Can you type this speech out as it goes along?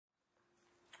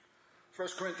1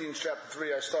 Corinthians chapter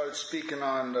 3, I started speaking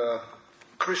on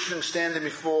Christians standing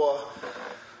before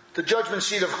the judgment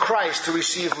seat of Christ to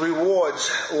receive rewards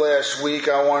last week.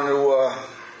 I want to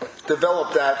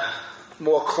develop that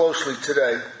more closely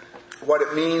today. What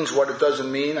it means, what it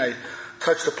doesn't mean. I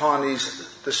touched upon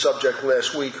the subject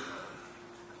last week.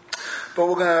 But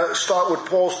we're going to start with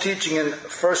Paul's teaching in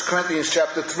 1 Corinthians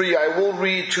chapter 3. I will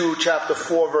read to chapter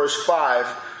 4, verse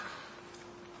 5,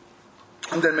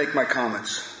 and then make my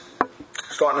comments.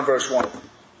 Starting in verse 1.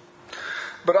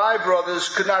 But I, brothers,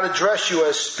 could not address you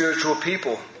as spiritual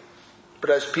people, but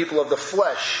as people of the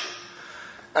flesh,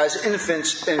 as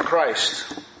infants in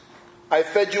Christ. I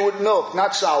fed you with milk,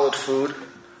 not solid food,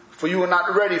 for you were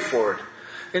not ready for it.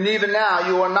 And even now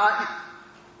you are not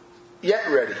yet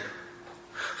ready,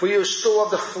 for you are still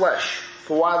of the flesh.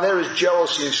 For while there is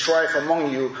jealousy and strife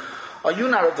among you, are you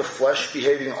not of the flesh,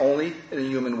 behaving only in a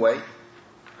human way?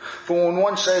 For when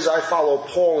one says, I follow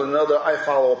Paul, and another, I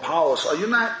follow Apollos, are you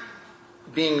not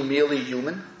being merely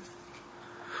human?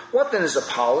 What then is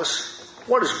Apollos?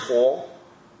 What is Paul?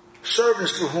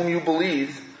 Servants through whom you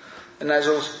believed, and as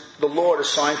the Lord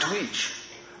assigned to each.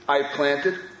 I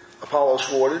planted,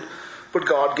 Apollos watered, but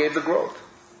God gave the growth.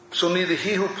 So neither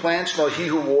he who plants nor he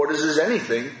who waters is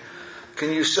anything.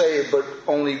 Can you say, but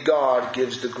only God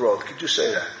gives the growth? Could you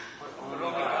say that?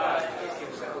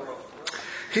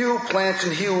 He who plants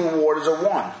and he who waters are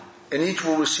one, and each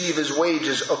will receive his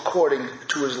wages according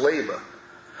to his labor.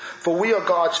 For we are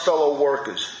God's fellow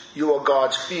workers. You are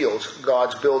God's fields,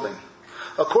 God's building.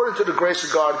 According to the grace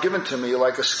of God given to me,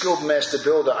 like a skilled master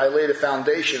builder, I laid a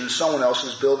foundation and someone else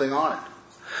is building on it.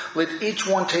 Let each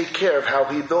one take care of how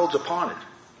he builds upon it.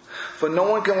 For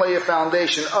no one can lay a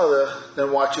foundation other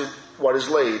than what is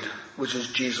laid, which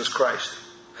is Jesus Christ.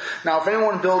 Now if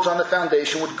anyone builds on the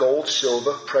foundation with gold,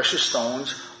 silver, precious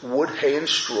stones, wood, hay, and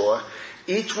straw,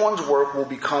 each one's work will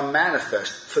become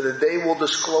manifest, for the day will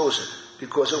disclose it,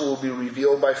 because it will be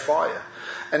revealed by fire.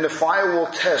 And the fire will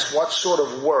test what sort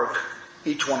of work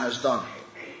each one has done.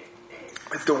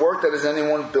 If the work that is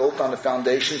anyone built on the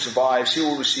foundation survives, he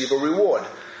will receive a reward.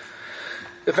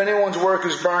 If anyone's work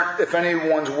is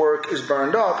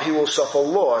burned up, he will suffer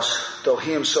loss, though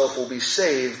he himself will be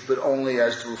saved, but only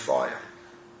as through fire.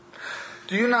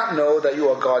 Do you not know that you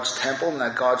are God's temple and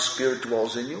that God's Spirit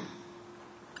dwells in you?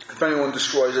 If anyone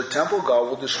destroys a temple, God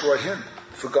will destroy him.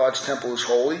 For God's temple is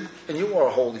holy, and you are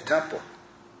a holy temple.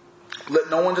 Let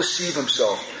no one deceive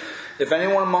himself. If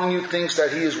anyone among you thinks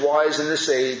that he is wise in this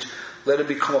age, let him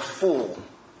become a fool,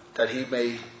 that he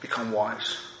may become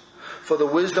wise. For the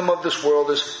wisdom of this world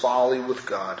is folly with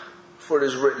God. For it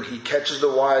is written, He catches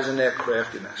the wise in their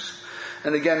craftiness.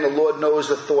 And again, the Lord knows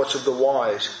the thoughts of the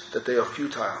wise, that they are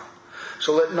futile.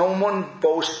 So let no one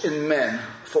boast in men,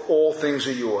 for all things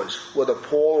are yours, whether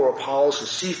Paul or Apollos or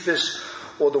Cephas,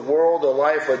 or the world or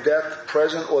life or death,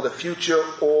 present or the future,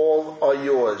 all are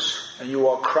yours. And you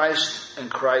are Christ, and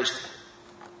Christ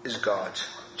is God's.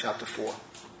 Chapter 4.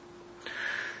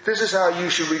 This is how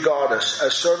you should regard us,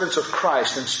 as servants of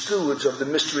Christ and stewards of the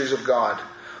mysteries of God.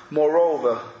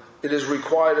 Moreover, it is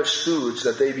required of stewards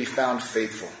that they be found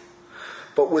faithful.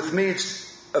 But with me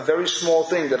it's a very small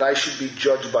thing that I should be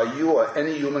judged by you or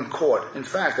any human court. In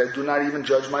fact, I do not even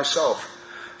judge myself.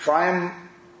 For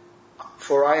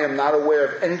I am not aware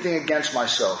of anything against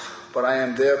myself, but I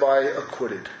am thereby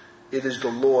acquitted. It is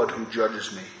the Lord who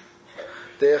judges me.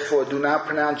 Therefore, do not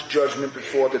pronounce judgment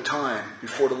before the time,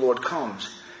 before the Lord comes.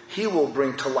 He will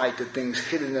bring to light the things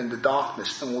hidden in the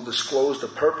darkness and will disclose the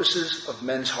purposes of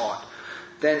men's heart.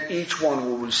 Then each one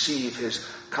will receive his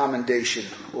commendation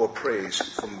or praise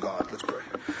from God. Let's pray.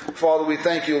 Father, we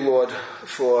thank you, Lord,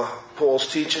 for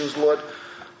Paul's teachings, Lord.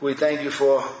 We thank you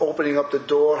for opening up the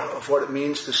door of what it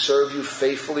means to serve you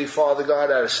faithfully, Father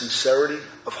God, out of sincerity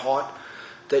of heart,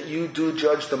 that you do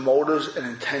judge the motives and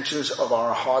intentions of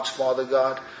our hearts, Father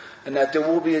God, and that there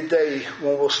will be a day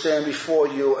when we'll stand before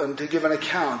you and to give an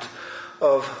account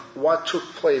of what took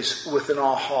place within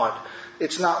our heart.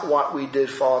 It's not what we did,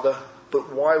 Father,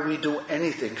 but why we do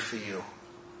anything for you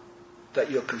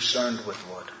that you're concerned with,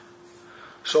 Lord.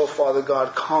 So, Father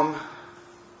God, come,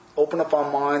 open up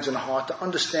our minds and heart to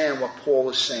understand what Paul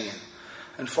is saying.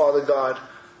 And Father God,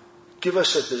 give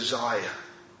us a desire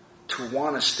to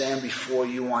want to stand before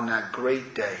you on that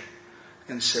great day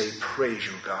and say, praise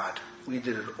you, God. We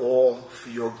did it all for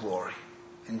your glory.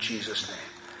 In Jesus'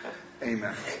 name,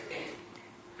 amen.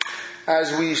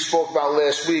 As we spoke about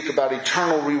last week about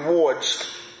eternal rewards,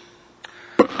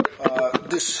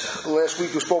 this last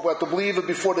week we spoke about the believer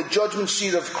before the judgment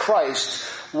seat of Christ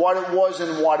what it was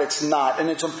and what it's not. And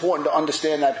it's important to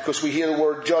understand that, because we hear the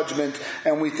word judgment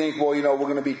and we think, well, we're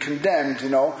going to be condemned,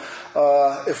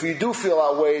 If you do feel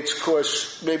that way, it's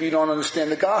because maybe you don't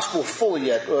understand the gospel fully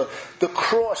yet. The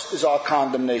cross is our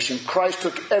condemnation. Christ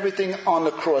took everything on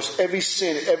the cross, every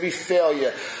sin, every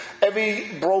failure, every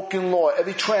broken law,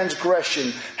 every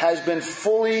transgression has been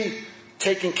fully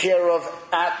taken care of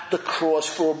at the cross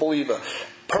for a believer.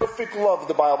 Perfect love,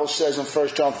 the Bible says in 1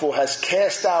 John 4, has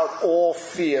cast out all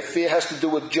fear. Fear has to do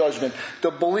with judgment.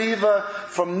 The believer,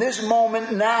 from this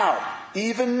moment now,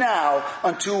 even now,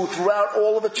 until throughout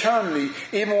all of eternity,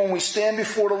 even when we stand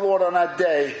before the Lord on that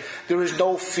day, there is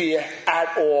no fear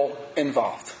at all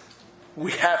involved.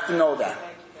 We have to know that.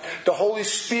 The Holy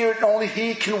Spirit, only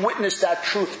He can witness that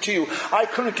truth to you. I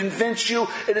couldn't convince you.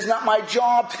 It is not my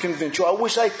job to convince you. I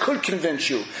wish I could convince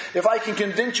you. If I can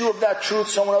convince you of that truth,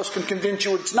 someone else can convince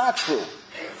you it's not true.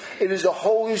 It is the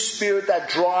Holy Spirit that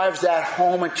drives that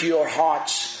home into your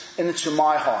hearts and into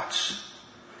my hearts.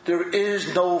 There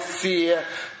is no fear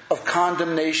of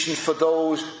condemnation for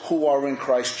those who are in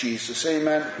Christ Jesus.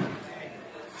 Amen.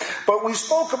 But we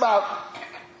spoke about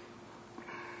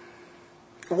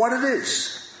what it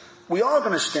is. We are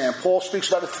going to stand. Paul speaks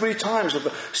about it 3 times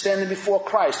of standing before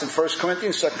Christ in 1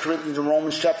 Corinthians, 2 Corinthians, and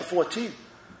Romans chapter 14.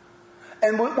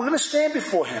 And we're going to stand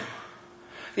before Him.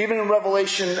 Even in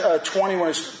Revelation 20, when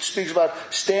it speaks about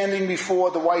standing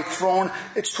before the white throne,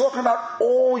 it's talking about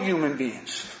all human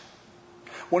beings.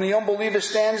 When the unbeliever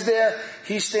stands there,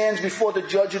 he stands before the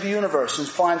judge of the universe and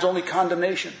finds only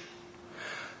condemnation.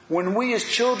 When we as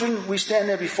children, we stand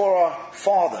there before our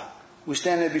Father. We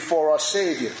stand there before our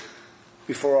Savior,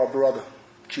 before our brother,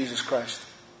 Jesus Christ,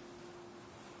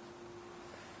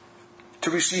 to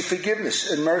receive forgiveness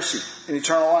and mercy and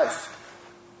eternal life.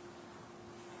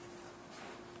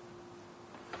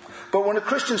 But when a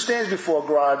Christian stands before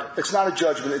God, it's not a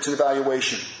judgment, it's an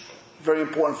evaluation. Very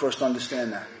important for us to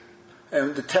understand that.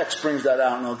 And the text brings that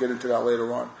out, and I'll get into that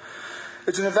later on.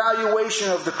 It's an evaluation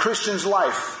of the Christian's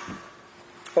life,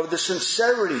 of the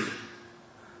sincerity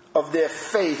of their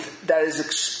faith that is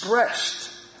expressed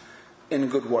in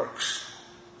good works.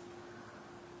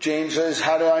 James says,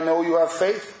 how do I know you have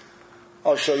faith?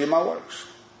 I'll show you my works.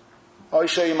 I'll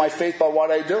show you my faith by what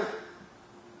I do.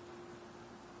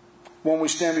 When we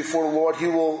stand before the Lord, He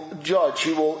will judge,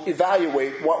 He will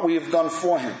evaluate what we have done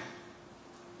for Him,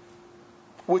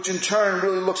 which in turn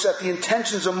really looks at the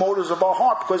intentions and motives of our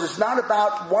heart, because it's not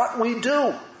about what we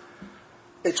do,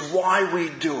 it's why we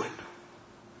do it.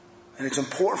 And it's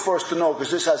important for us to know,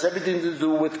 because this has everything to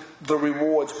do with the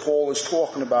rewards Paul is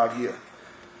talking about here.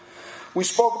 We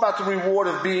spoke about the reward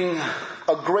of being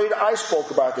a greater... I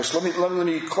spoke about this. Let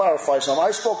me clarify something.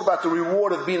 I spoke about the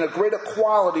reward of being a greater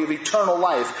quality of eternal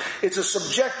life. It's a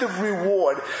subjective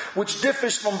reward which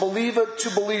differs from believer to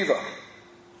believer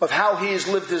of how he has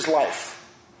lived his life.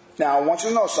 Now, I want you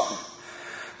to know something.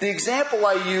 The example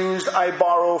I used, I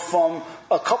borrow from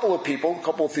a couple of people, a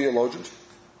couple of theologians.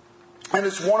 And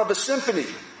it's one of a symphony.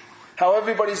 How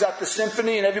everybody's at the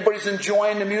symphony and everybody's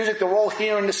enjoying the music. They're all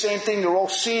hearing the same thing. They're all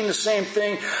seeing the same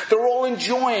thing. They're all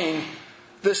enjoying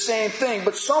the same thing.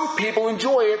 But some people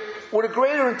enjoy it with a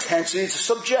greater intensity. It's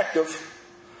subjective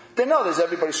than others.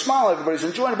 Everybody's smiling. Everybody's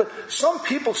enjoying it. But some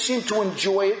people seem to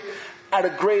enjoy it at a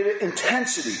greater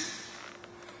intensity.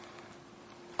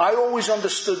 I always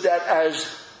understood that as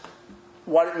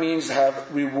what it means to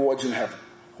have rewards in heaven.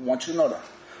 I want you to know that.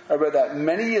 I read that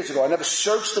many years ago. I never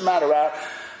searched the matter out,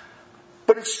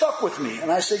 but it stuck with me. And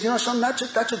I said, son,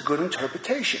 that's a good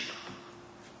interpretation.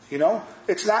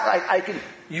 It's not like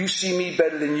you see me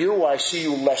better than you, I see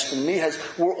you less than me.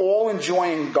 We're all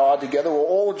enjoying God together. We're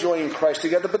all enjoying Christ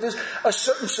together. But there's a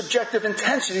certain subjective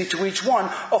intensity to each one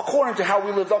according to how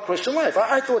we lived our Christian life.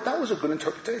 I thought that was a good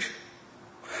interpretation.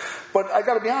 But I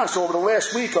got to be honest, over the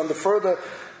last week, on the further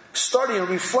study and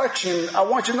reflection, I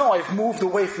want you to know I've moved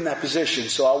away from that position.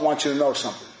 So I want you to know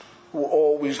something. We're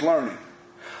always learning.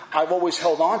 I've always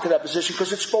held on to that position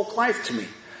because it spoke life to me.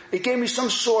 It gave me some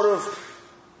sort of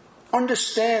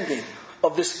understanding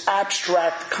of this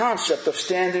abstract concept of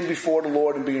standing before the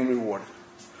Lord and being rewarded.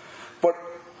 But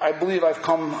I believe I've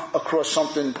come across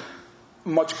something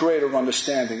much greater of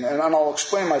understanding. And I'll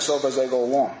explain myself as I go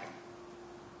along.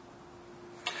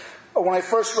 When I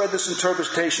first read this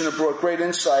interpretation, it brought great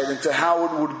insight into how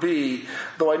it would be,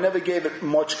 though I never gave it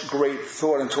much great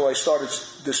thought until I started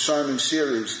this sermon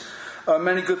series.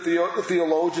 Many good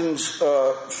theologians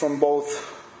from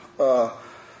both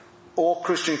all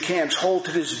Christian camps hold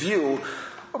to this view,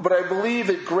 but I believe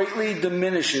it greatly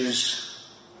diminishes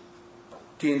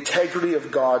the integrity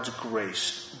of God's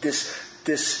grace.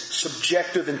 This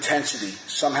subjective intensity.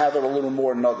 Some have it a little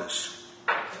more than others.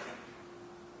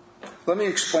 Let me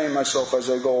explain myself as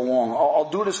I go along. I'll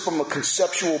do this from a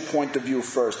conceptual point of view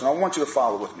first, and I want you to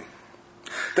follow with me.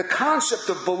 The concept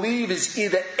of believe is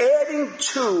either adding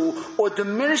to or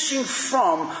diminishing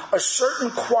from a certain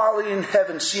quality in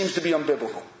heaven seems to be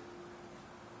unbiblical.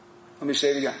 Let me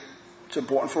say it again. It's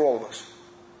important for all of us.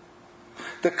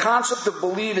 The concept of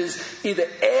believe is either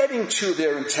adding to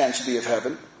their intensity of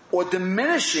heaven or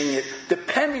diminishing it,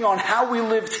 depending on how we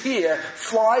lived here,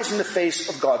 flies in the face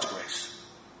of God's grace.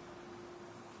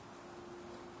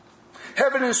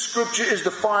 Heaven in Scripture is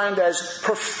defined as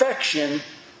perfection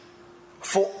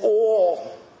for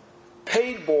all,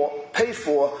 paid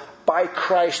for by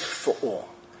Christ for all.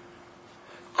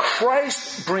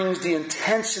 Christ brings the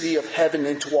intensity of heaven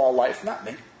into our life, not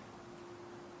me.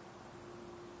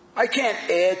 I can't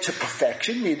add to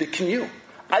perfection, neither can you.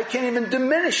 I can't even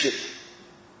diminish it.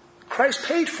 Christ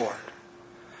paid for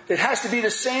it. It has to be the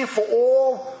same for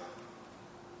all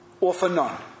or for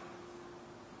none.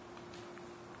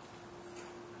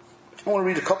 I want to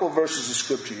read a couple of verses of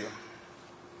Scripture here.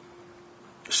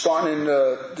 Starting in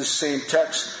the same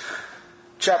text.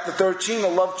 Chapter 13, the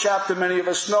love chapter, many of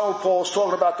us know, Paul's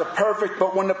talking about the perfect,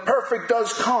 but when the perfect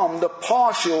does come, the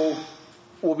partial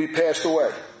will be passed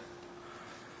away.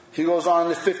 He goes on in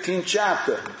the 15th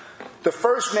chapter. The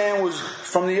first man was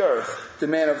from the earth, the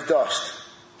man of dust.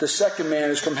 The second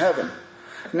man is from heaven.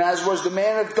 And as was the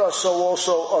man of dust, so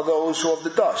also are those who are of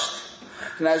the dust.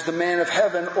 And as the man of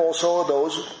heaven, also are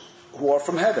those who are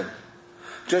from heaven.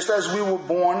 Just as we were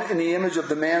born in the image of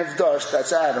the man of dust,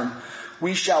 that's Adam,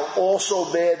 we shall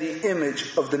also bear the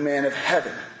image of the man of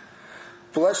heaven.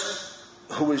 Blessed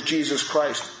who is Jesus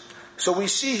Christ. So we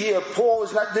see here, Paul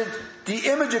is not,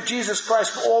 the image of Jesus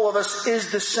Christ for all of us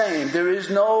is the same. There is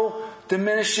no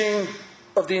diminishing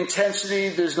of the intensity.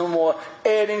 There's no more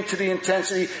adding to the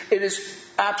intensity. It is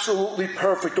absolutely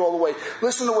perfect all the way.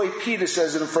 Listen to the way Peter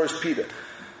says it in 1 Peter.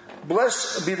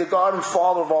 Blessed be the God and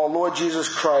Father of our Lord Jesus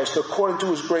Christ, according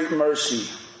to his great mercy.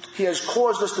 He has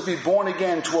caused us to be born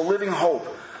again to a living hope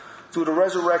through the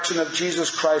resurrection of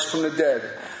Jesus Christ from the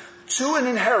dead. To an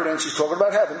inheritance, he's talking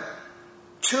about heaven,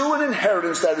 to an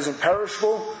inheritance that is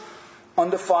imperishable,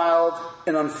 undefiled,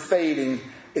 and unfading.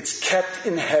 It's kept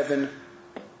in heaven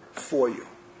for you.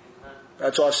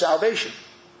 That's our salvation.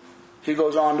 He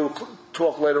goes on to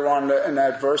talk later on in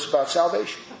that verse about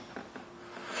salvation.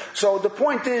 So the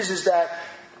point is that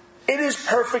it is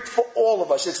perfect for all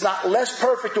of us. It's not less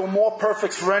perfect or more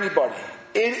perfect for anybody.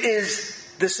 It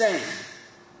is the same.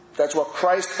 That's what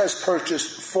Christ has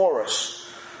purchased for us.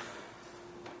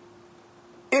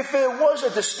 If there was a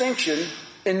distinction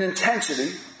in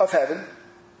intensity of heaven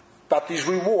about these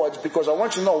rewards, because I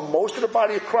want you to know, most of the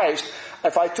body of Christ,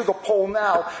 if I took a poll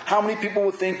now, how many people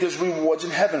would think there's rewards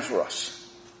in heaven for us?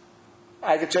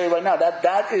 I can tell you right now,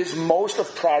 that is most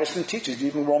of Protestant teachers,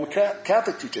 even Roman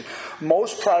Catholic teachers.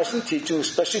 Most Protestant teaching,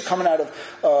 especially coming out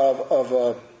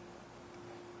of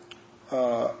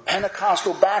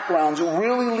Pentecostal backgrounds,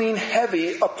 really lean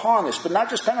heavy upon this. But not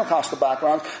just Pentecostal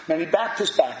backgrounds, many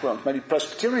Baptist backgrounds, many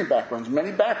Presbyterian backgrounds,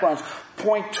 many backgrounds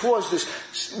point towards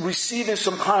this receiving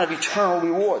some kind of eternal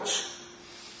rewards.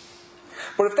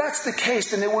 But if that's the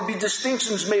case, then there would be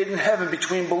distinctions made in heaven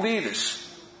between believers.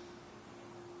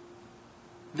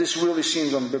 This really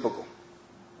seems unbiblical.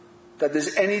 That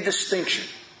there's any distinction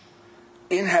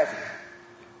in heaven.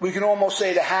 We can almost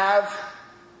say the have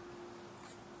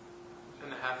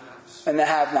and the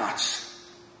have-nots.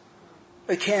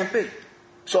 It can't be.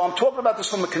 So I'm talking about this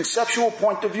from a conceptual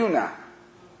point of view now.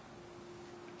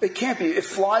 It can't be. It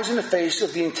flies in the face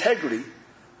of the integrity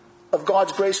of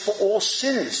God's grace for all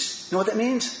sinners. You know what that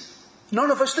means?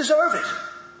 None of us deserve it.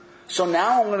 So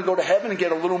now I'm going to go to heaven and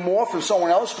get a little more from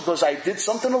someone else because I did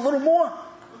something a little more?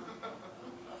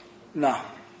 No.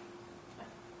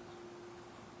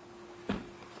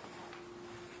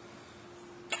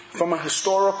 From a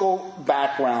historical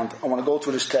background, I want to go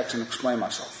through this text and explain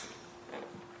myself.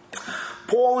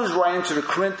 Paul is writing to the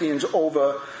Corinthians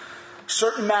over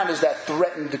certain matters that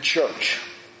threatened the church.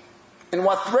 And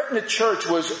what threatened the church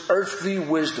was earthly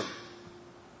wisdom.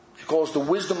 He calls the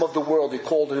wisdom of the world. He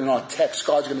called it in our text.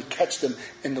 God's going to catch them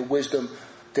in the wisdom,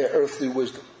 their earthly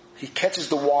wisdom. He catches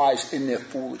the wise in their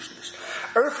foolishness.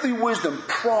 Earthly wisdom,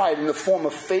 pride in the form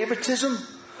of favoritism,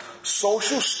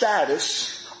 social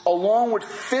status, along with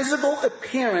physical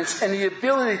appearance and the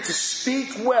ability to speak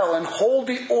well and hold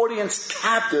the audience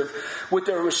captive with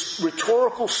their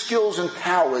rhetorical skills and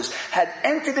powers, had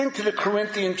entered into the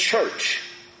Corinthian church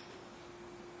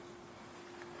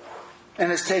and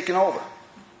has taken over.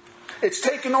 It's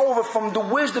taken over from the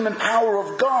wisdom and power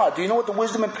of God. Do you know what the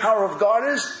wisdom and power of God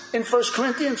is in 1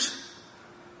 Corinthians?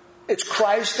 It's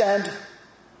Christ and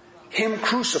Him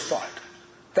crucified.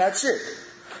 That's it.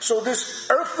 So this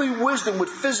earthly wisdom with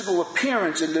physical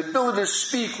appearance and the ability to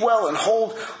speak well and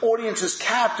hold audiences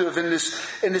captive in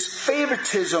this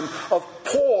favoritism of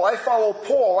Paul, I follow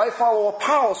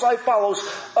Apollos, I follow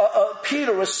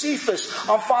Peter or Cephas,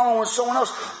 I'm following someone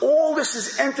else. All this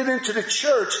is entered into the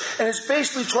church and it's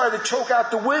basically trying to choke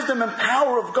out the wisdom and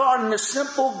power of God in the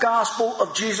simple gospel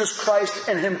of Jesus Christ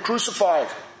and Him crucified,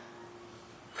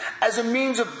 as a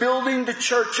means of building the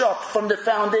church up from the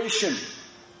foundation.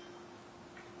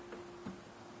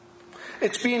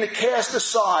 It's being cast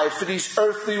aside for these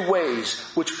earthly ways,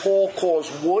 which Paul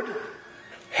calls wood,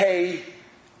 hay,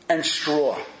 and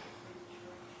straw.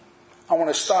 I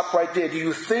want to stop right there. Do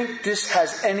you think this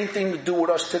has anything to do with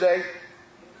us today?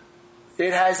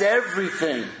 It has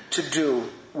everything to do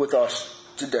with us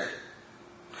today.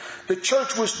 The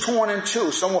church was torn in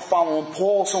two. Some were following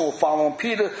Paul, some were following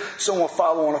Peter, some were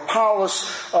following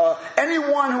Apollos.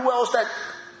 Anyone who else that,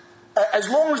 as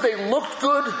long as they looked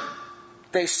good,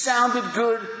 they sounded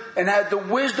good, and had the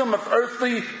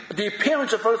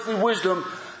appearance of earthly wisdom,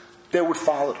 they would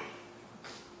follow them.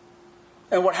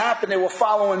 And what happened, they were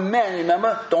following men,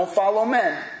 remember? Don't follow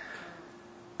men.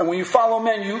 And when you follow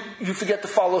men, you forget to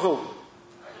follow who?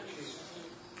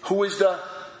 Who is the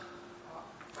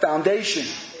foundation?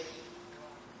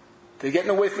 They're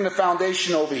getting away from the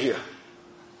foundation over here.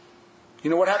 You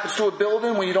know what happens to a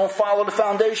building when you don't follow the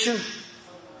foundation?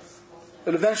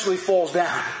 It eventually falls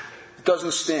down. It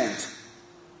doesn't stand.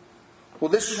 Well,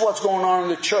 this is what's going on in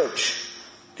the church.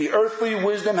 The earthly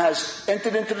wisdom has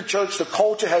entered into the church. The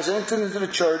culture has entered into the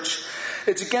church.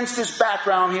 It's against this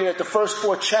background here that the first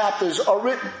 4 chapters are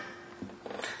written.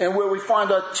 And where we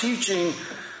find our teaching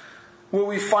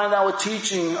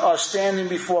standing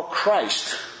before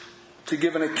Christ to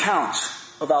give an account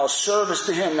of our service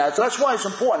to Him. Now, that's why it's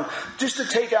important just to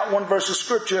take out one verse of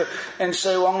Scripture and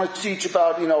say, well, I'm going to teach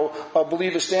about, a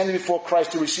believer standing before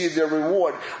Christ to receive their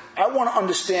reward. I want to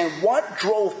understand what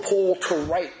drove Paul to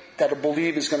write that a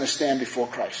believer is going to stand before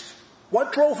Christ.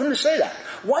 What drove him to say that?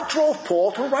 What drove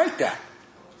Paul to write that?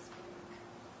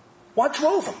 What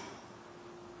drove him?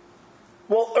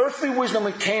 Well, earthly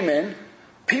wisdom came in.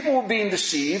 People were being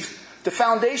deceived. The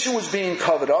foundation was being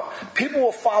covered up. People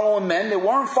were following men. They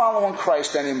weren't following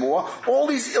Christ anymore. All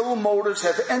these ill motives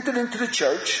have entered into the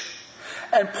church.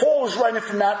 And Paul is writing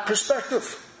from that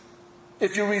perspective.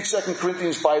 If you read 2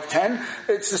 Corinthians 5:10,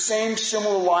 it's the same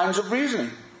similar lines of reasoning.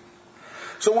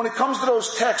 So when it comes to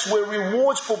those texts where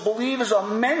rewards for believers are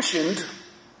mentioned,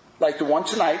 like the one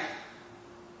tonight,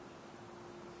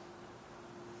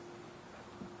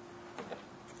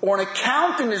 or an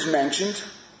accountant is mentioned,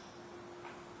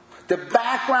 the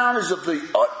background is of the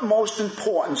utmost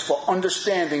importance for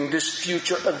understanding this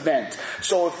future event.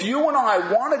 So if you and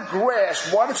I want to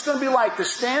grasp what it's going to be like to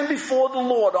stand before the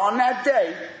Lord on that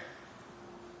day,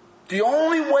 the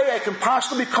only way I can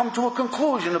possibly come to a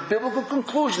conclusion, a biblical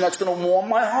conclusion that's going to warm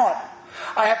my heart,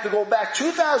 I have to go back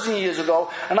 2,000 years ago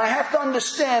and I have to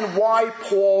understand why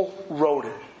Paul wrote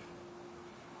it.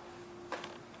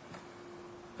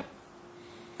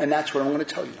 And that's what I'm going to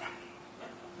tell you now.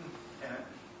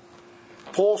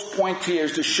 Paul's point here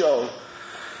is to show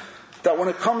that when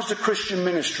it comes to Christian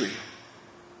ministry,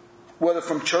 whether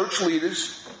from church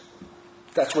leaders,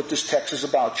 that's what this text is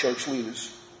about, church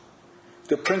leaders.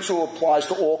 The principle applies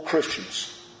to all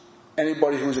Christians.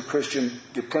 Anybody who's a Christian,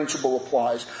 the principle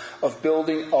applies of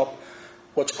building up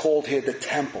what's called here the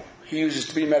temple. He uses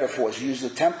 3 metaphors. He uses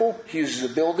the temple, he uses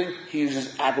a building, he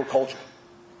uses agriculture.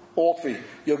 All 3.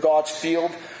 You're God's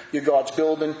field, you're God's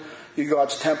building, you're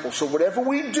God's temple. So whatever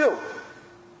we do,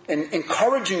 and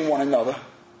encouraging one another,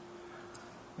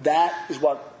 that is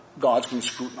what God's going to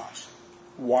scrutinize.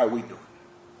 Why we do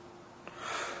it.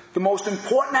 The most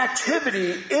important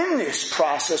activity in this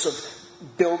process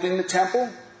of building the temple,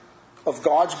 of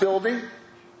God's building,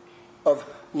 of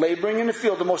laboring in the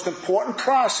field, the most important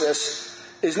process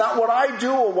is not what I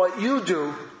do or what you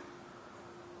do,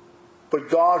 but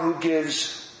God who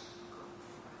gives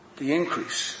the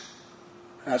increase.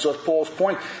 And that's what Paul's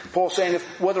point. Paul's saying,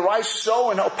 whether I sow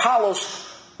and Apollos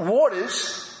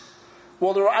waters,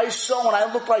 whether I sow and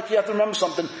I look like, you have to remember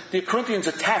something, the Corinthians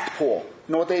attacked Paul.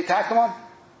 You know what they attacked him on?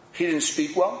 He didn't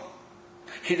speak well.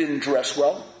 He didn't dress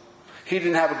well. He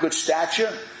didn't have a good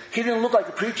stature. He didn't look like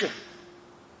a preacher.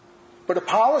 But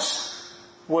Apollos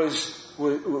was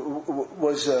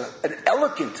an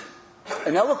eloquent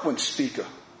speaker.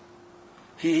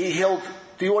 He held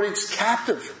the audience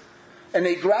captive. And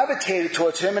they gravitated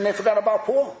towards him and they forgot about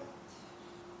Paul.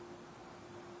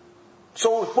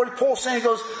 So what Paul's saying, he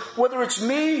goes, whether it's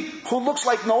me who looks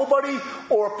like nobody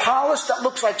or Apollos that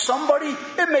looks like somebody,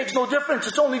 it makes no difference.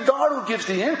 It's only God who gives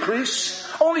the increase.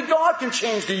 Only God can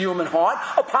change the human heart.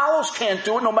 Apollos can't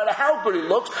do it, no matter how good he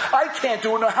looks. I can't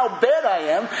do it, no matter how bad I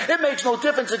am. It makes no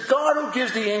difference. It's God who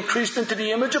gives the increase into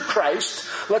the image of Christ.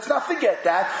 Let's not forget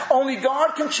that. Only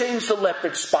God can change the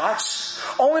leopard spots.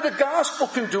 Only the gospel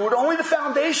can do it. Only the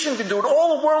foundation can do it.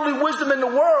 All the worldly wisdom in the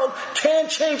world can't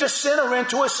change a sinner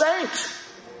into a saint.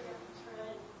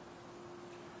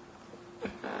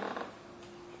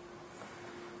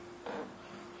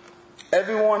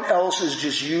 Everyone else is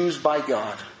just used by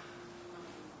God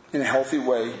in a healthy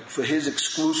way for His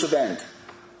exclusive end.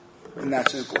 And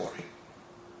that's His glory.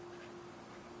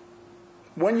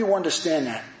 When you understand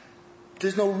that,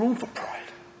 there's no room for pride.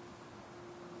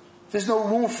 There's no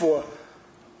room for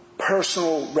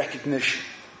personal recognition.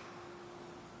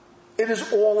 It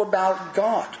is all about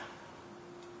God.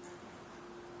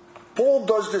 Paul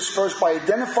does this first by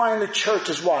identifying the church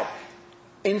as what?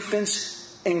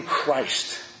 Infants in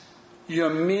Christ. You're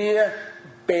mere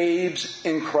babes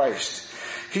in Christ.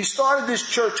 He started this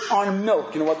church on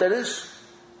milk. You know what that is?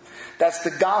 That's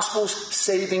the gospel's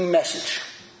saving message.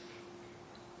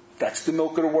 That's the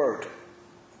milk of the word.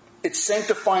 It's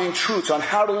sanctifying truths on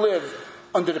how to live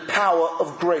under the power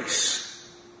of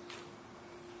grace.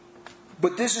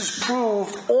 But this is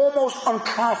proved almost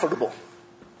unprofitable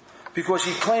because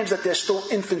he claims that they're still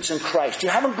infants in Christ. You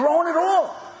haven't grown at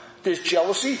all. There's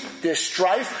jealousy, there's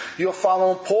strife. You're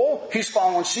following Paul, he's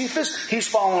following Cephas, he's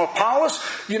following Apollos.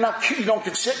 You're not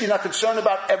concerned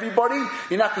about everybody.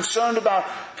 You're not concerned about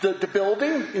the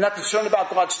building. You're not concerned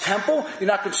about God's temple. You're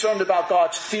not concerned about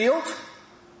God's field.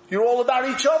 You're all about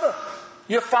each other.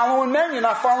 You're following men. You're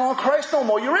not following Christ no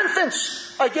more. You're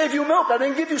infants. I gave you milk. I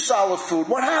didn't give you solid food.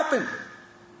 What happened?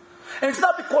 And it's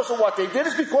not because of what they did.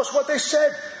 It's because of what they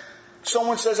said.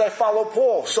 Someone says, I follow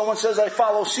Paul. Someone says, I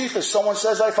follow Cephas. Someone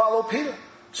says, I follow Peter.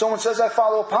 Someone says, I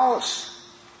follow Apollos.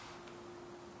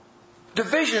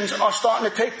 Divisions are starting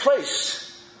to take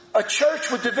place. A church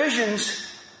with divisions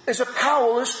is a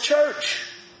powerless church.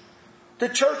 The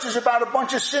church is about a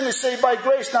bunch of sinners saved by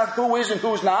grace, not who is and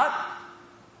who's not.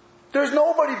 There's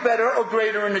nobody better or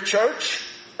greater in the church.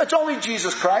 It's only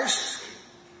Jesus Christ.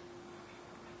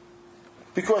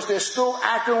 Because they're still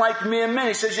acting like mere men.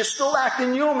 He says, you're still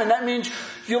acting human. That means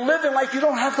you're living like you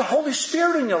don't have the Holy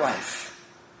Spirit in your life.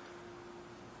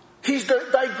 He's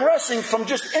digressing from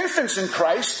just infants in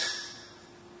Christ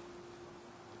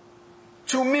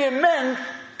to mere men.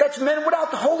 That's men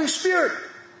without the Holy Spirit.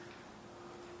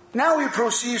 Now he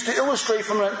proceeds to illustrate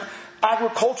from an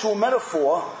agricultural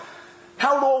metaphor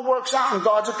how it all works out in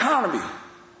God's economy.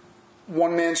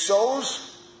 One man sows.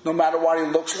 No matter what he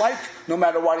looks like, no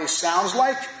matter what he sounds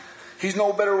like, he's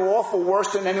no better off or worse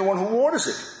than anyone who waters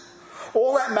it.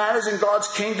 All that matters in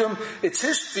God's kingdom, it's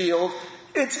His field,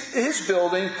 it's His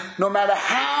building, no matter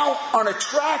how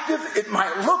unattractive it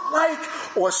might look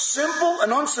like, or simple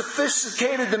and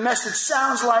unsophisticated the message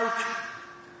sounds like,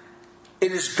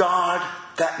 it is God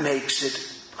that makes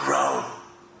it grow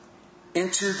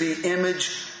into the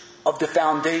image of the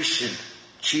foundation,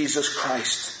 Jesus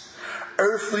Christ.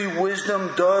 Earthly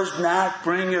wisdom does not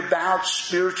bring about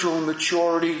spiritual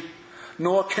maturity,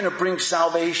 nor can it bring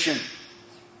salvation.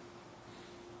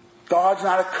 God's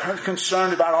not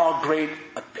concerned about our great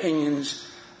opinions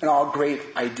and our great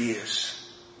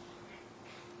ideas.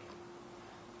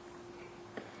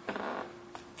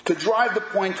 To drive the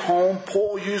point home,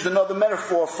 Paul used another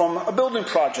metaphor from a building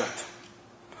project.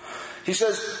 He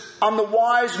says, I'm the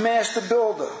wise master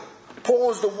builder.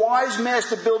 Paul is the wise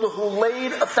master builder who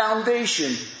laid a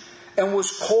foundation and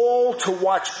was called to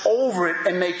watch over it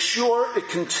and make sure it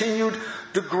continued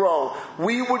to grow.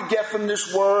 We would get from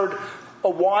this word a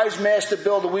wise master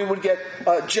builder, we would get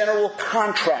a general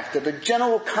contractor. The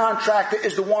general contractor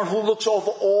is the one who looks over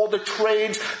all the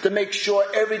trades to make sure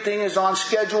everything is on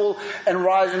schedule and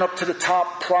rising up to the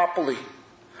top properly.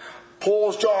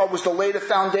 Paul's job was to lay the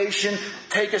foundation,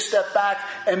 take a step back,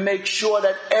 and make sure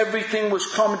that everything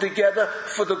was coming together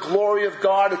for the glory of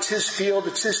God. It's His field,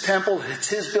 it's His temple, it's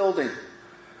His building.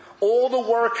 All the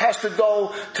work has to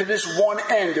go to this one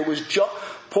end. It was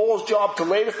Paul's job to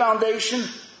lay the foundation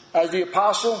as the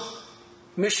apostle,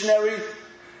 missionary,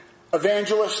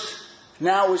 evangelist.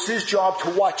 Now it's his job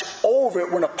to watch over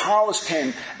it when Apollos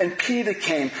came and Peter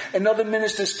came and other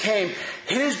ministers came.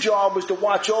 His job was to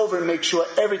watch over and make sure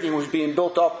everything was being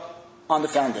built up on the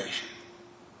foundation.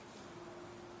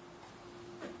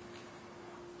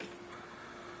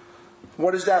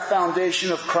 What is that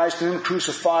foundation of Christ and Him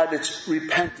crucified? It's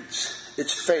repentance.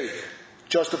 It's faith.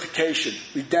 Justification.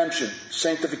 Redemption.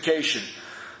 Sanctification.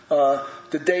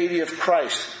 the deity of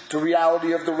Christ, the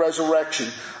reality of the resurrection,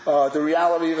 the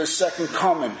reality of His second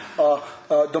coming,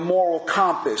 the moral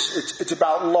compass. It's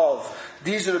about love.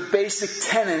 These are the basic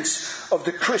tenets of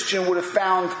the Christian would have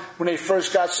found when they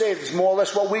first got saved. It's more or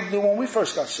less what we knew when we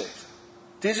first got saved.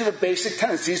 These are the basic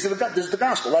tenets. This is the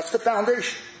gospel. That's the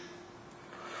foundation.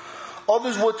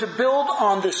 Others were to build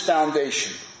on this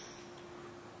foundation.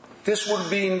 This would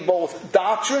be in both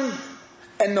doctrine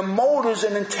and the motives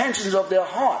and intentions of their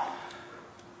heart.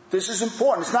 This is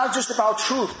important. It's not just about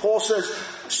truth. Paul says,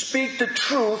 speak the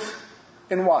truth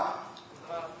in what?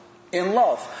 In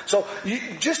love. So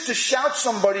just to shout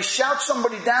somebody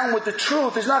down with the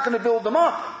truth is not going to build them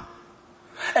up.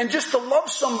 And just to love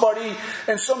somebody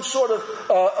in some sort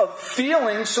of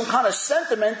feeling, some kind of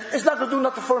sentiment, is not going to do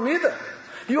nothing for them either.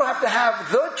 You have to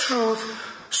have the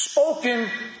truth spoken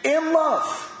in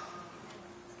love.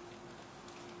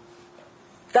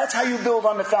 That's how you build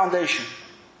on the foundation.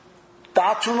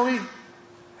 Doctrinally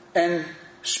and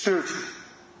spiritually.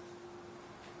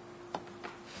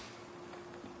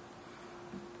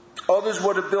 Others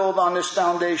were to build on this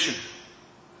foundation.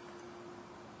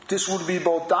 This would be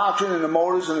both doctrine and the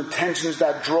motives and intentions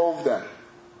that drove them.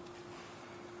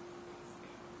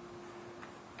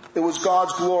 It was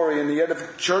God's glory and the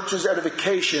church's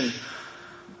edification,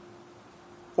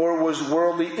 or it was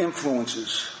worldly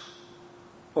influences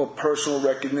or personal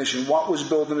recognition. What was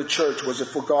built in the church? Was it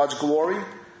for God's glory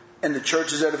and the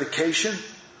church's edification?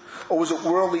 Or was it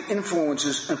worldly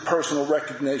influences and personal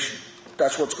recognition?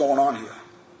 That's what's going on here.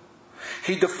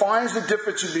 He defines the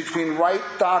differences between right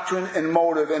doctrine and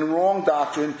motive and wrong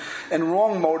doctrine and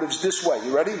wrong motives this way.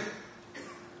 You ready?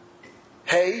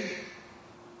 Hay,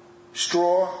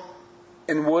 straw,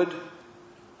 and wood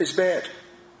is bad.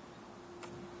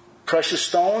 Precious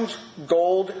stones,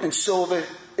 gold, and silver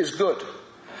is good.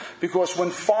 Because when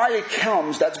fire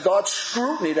comes, that's God's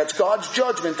scrutiny, that's God's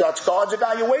judgment, that's God's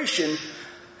evaluation.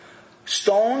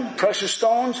 Precious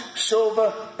stones,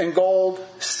 silver, and gold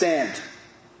stand.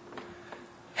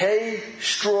 Hay,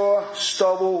 straw,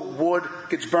 stubble, wood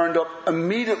gets burned up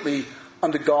immediately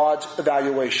under God's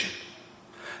evaluation.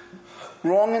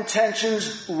 Wrong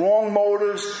intentions, wrong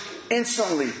motives,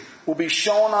 instantly will be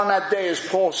shown on that day, as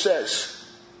Paul says,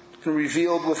 and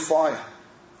revealed with fire.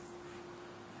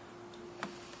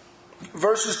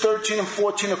 Verses 13 and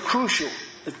 14 are crucial.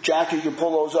 If Jackie, you can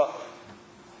pull those up.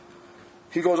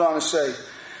 He goes on to say,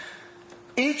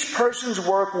 each person's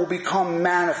work will become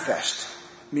manifest,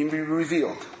 meaning be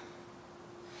revealed.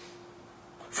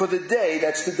 For the day,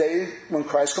 that's the day when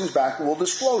Christ comes back, will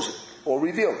disclose it or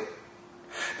reveal it.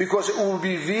 Because it will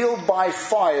be revealed by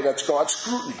fire, that's God's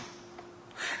scrutiny.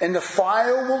 And the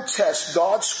fire will test,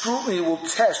 God's scrutiny will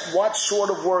test what sort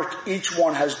of work each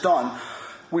one has done.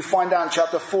 We find out in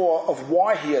chapter 4 of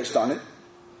why he has done it.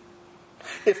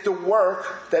 If the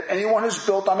work that anyone has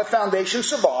built on the foundation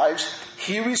survives,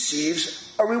 he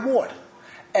receives a reward.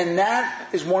 And that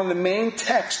is one of the main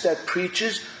texts that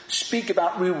preachers speak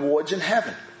about rewards in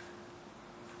heaven.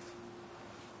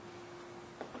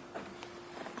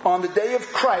 On the day of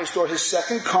Christ, or his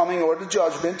second coming, or the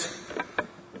judgment,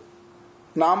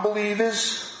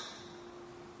 non-believers,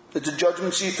 it's a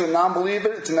judgment seat for a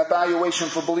non-believer, it's an evaluation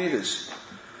for believers.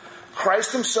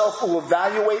 Christ himself will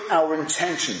evaluate our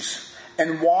intentions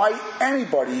and why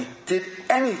anybody did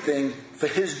anything for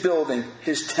his building,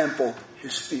 his temple,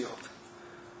 his field.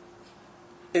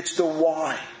 It's the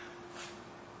why.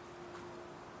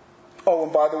 Oh,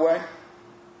 and by the way,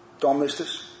 don't miss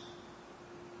this.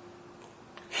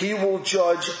 He will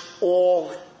judge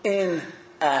all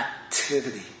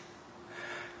inactivity.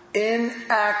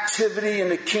 Inactivity in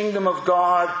the kingdom of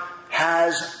God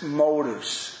has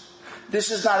motives.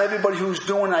 This is not everybody who's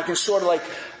doing it. I can sort of like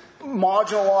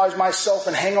marginalize myself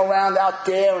and hang around out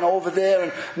there and over there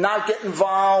and not get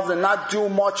involved and not do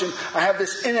much, and I have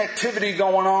this inactivity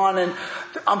going on and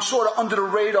I'm sort of under the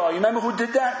radar. You remember who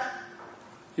did that?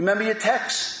 You remember your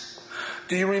text?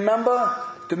 Do you remember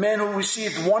the man who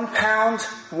received 1 pound,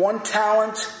 1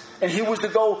 talent, and he was to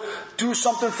go do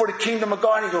something for the kingdom of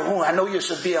God, and he goes, oh, I know you're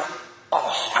severe, I'll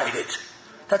hide it.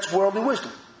 That's worldly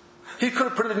wisdom. He could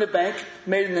have put it in the bank,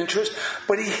 made an interest,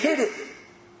 but he hid it.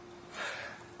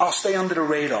 I'll stay under the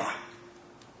radar.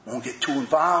 Won't get too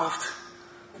involved.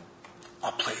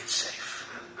 I'll play it safe.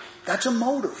 That's a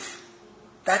motive.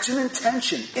 That's an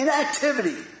intention.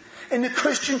 Inactivity in the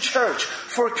Christian church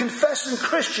for a confessing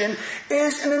Christian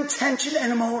is an intention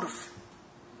and a motive.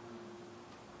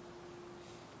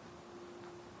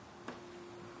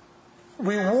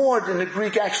 Reward in the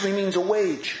Greek actually means a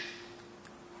wage.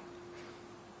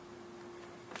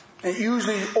 And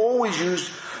usually always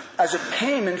used as a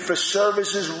payment for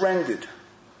services rendered.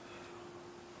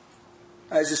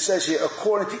 as it says here,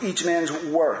 according to each man's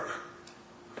work.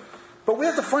 But we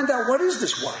have to find out, what is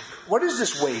this work? What is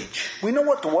this wage? We know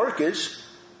what the work is.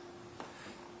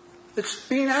 It's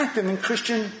being active in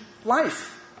Christian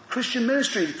life, Christian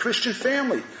ministry, the Christian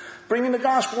family, bringing the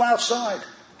gospel outside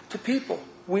to people.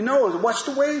 We know, what's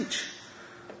the wage?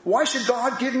 Why should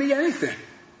God give me anything?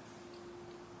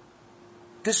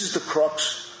 This is the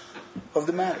crux of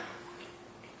the matter.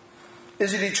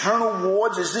 Is it eternal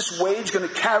rewards? Is this wage going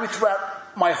to carry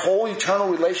throughout my whole eternal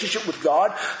relationship with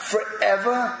God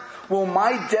forever? Will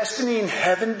my destiny in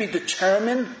heaven be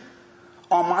determined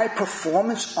on my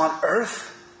performance on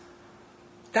earth?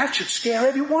 That should scare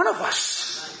every one of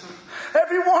us.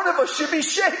 Every one of us should be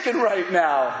shaken right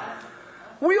now.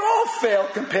 We all fail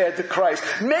compared to Christ.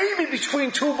 Maybe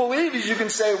between two believers you can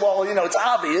say, well, it's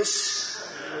obvious.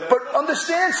 But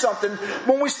understand something.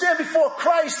 When we stand before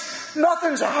Christ,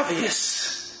 nothing's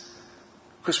obvious.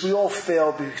 Because we all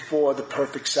fail before the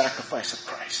perfect sacrifice of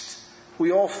Christ.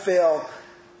 We all fail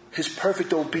His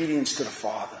perfect obedience to the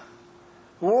Father.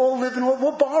 We're all living,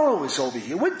 we're borrowers over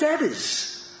here. We're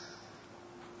debtors.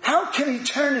 How can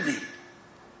eternity,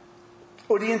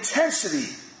 or the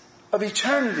intensity of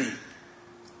eternity,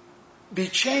 be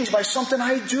changed by something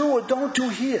I do or don't do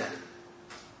here?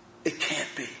 It can't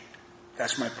be.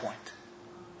 That's my point.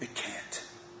 It can't.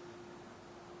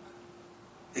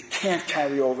 It can't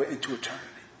carry over into eternity.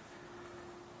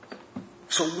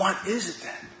 So what is it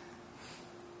then?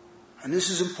 And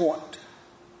this is important.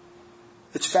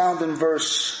 It's found in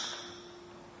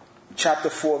chapter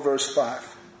 4, verse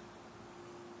 5.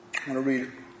 I'm going to read it.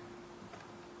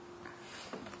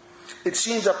 It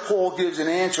seems that Paul gives an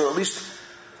answer, or at least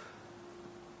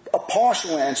a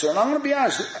partial answer. And I'm going to be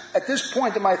honest, at this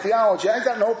point in my theology, I've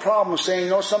got no problem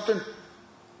saying, something?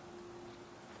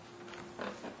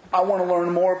 I want to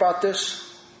learn more about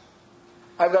this.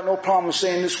 I've got no problem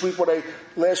saying last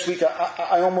week,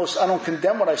 I don't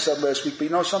condemn what I said last week, but you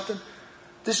know something?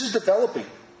 This is developing.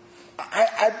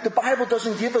 The Bible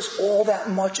doesn't give us all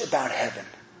that much about heaven.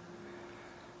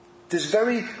 There's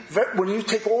when you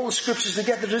take all the scriptures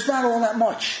together, there's not all that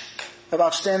much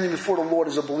about standing before the Lord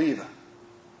as a believer.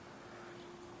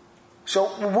 So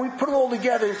when we put it all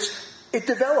together, it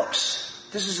develops.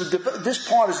 This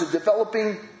part is a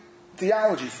developing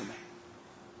theology for me.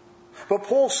 But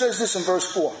Paul says this in verse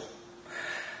 4.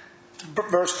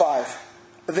 Verse 5.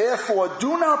 Therefore,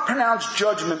 do not pronounce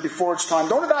judgment before it's time.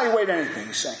 Don't evaluate anything,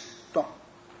 he's saying. Don't.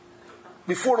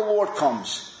 Before the Lord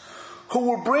comes, who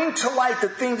will bring to light the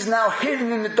things now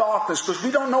hidden in the darkness, because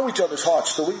we don't know each other's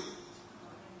hearts, do we?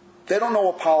 They don't know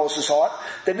Apollos' heart.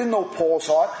 They didn't know Paul's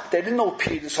heart. They didn't know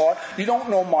Peter's heart. You don't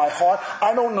know my heart.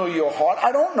 I don't know your heart.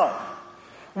 I don't know.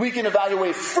 We can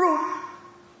evaluate fruit,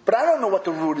 but I don't know what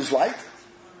the root is like.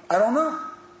 I don't know.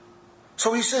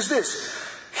 So he says this.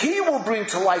 He will bring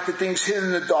to light the things hidden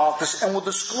in the darkness and will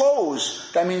disclose,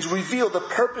 that means reveal, the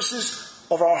purposes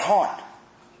of our heart.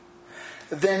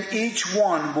 Then each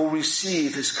one will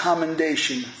receive his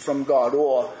commendation from God,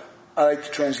 or, I like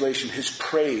the translation, his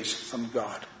praise from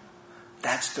God.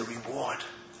 That's the reward.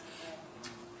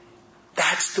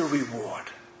 That's the reward.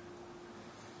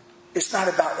 It's not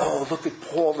about, look at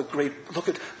Paul the great, look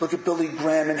at Billy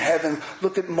Graham in heaven,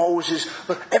 look at Moses.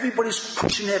 Look, everybody's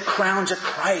pushing their crowns at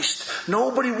Christ.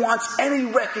 Nobody wants any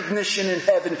recognition in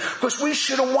heaven, because we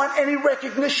shouldn't want any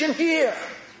recognition here.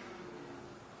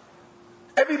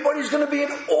 Everybody's going to be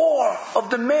in awe of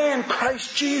the man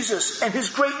Christ Jesus and his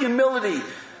great humility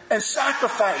and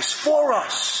sacrifice for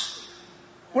us.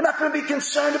 We're not going to be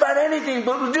concerned about anything,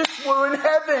 but we're in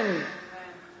heaven.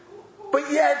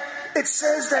 But yet, it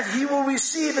says that he will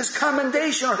receive his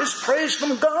commendation or his praise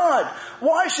from God.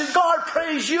 Why should God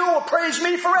praise you or praise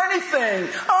me for anything?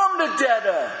 I'm the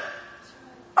debtor.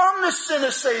 I'm the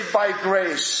sinner saved by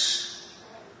grace.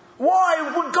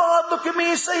 Why would God look at me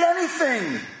and say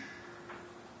anything?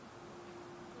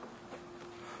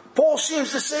 Paul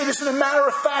seems to say this in a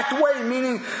matter-of-fact way,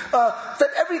 meaning that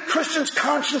every Christian's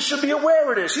conscience should be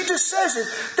aware of this. He just says it.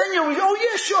 Then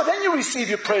then you receive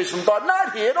your praise from God.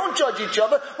 Not here. Don't judge each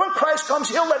other. When Christ comes,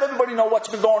 he'll let everybody know what's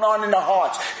been going on in their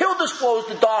hearts. He'll disclose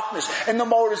the darkness and the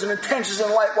motives and intentions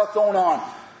and light what's going on.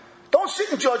 Don't sit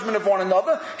in judgment of one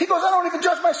another. He goes, I don't even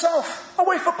judge myself. I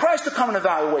wait for Christ to come and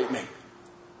evaluate me.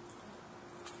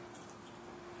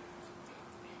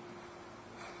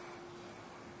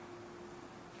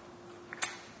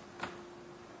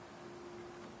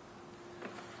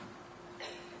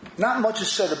 Not much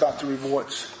is said about the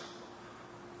rewards.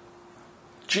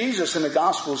 Jesus in the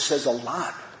Gospels says a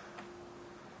lot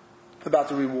about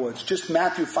the rewards. Just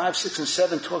Matthew 5, 6, and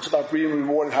 7 talks about being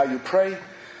rewarded how you pray.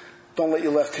 Don't let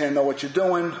your left hand know what you're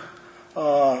doing.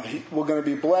 we're going to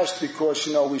be blessed because,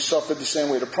 we suffered the same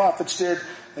way the prophets did,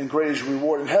 and great is your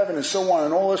reward in heaven, and so on,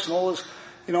 and all this.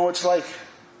 It's like,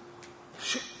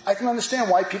 I can understand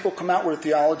why people come out with a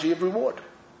theology of reward.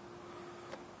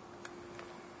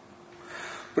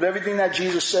 But everything that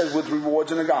Jesus says with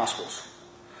rewards in the Gospels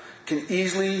can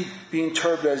easily be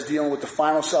interpreted as dealing with the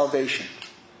final salvation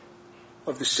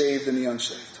of the saved and the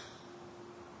unsaved.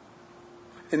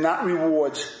 And not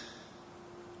rewards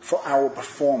for our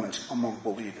performance among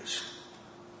believers.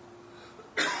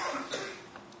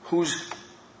 Whose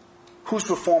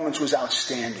performance was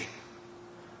outstanding?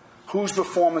 Whose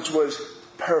performance was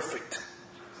perfect?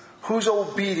 Whose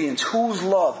obedience? Whose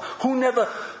love? Who never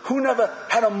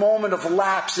had a moment of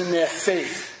lapse in their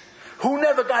faith? Who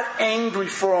never got angry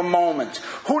for a moment?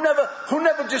 Who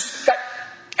never just got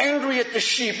angry at the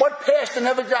sheep? What pastor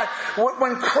never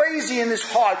went crazy in his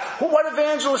heart? What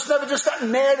evangelist never just got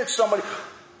mad at somebody?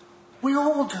 We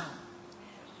all do.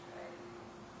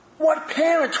 What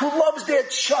parent who loves their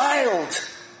child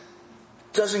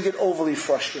doesn't get overly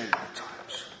frustrated at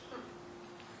times?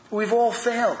 We've all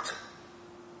failed.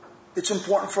 It's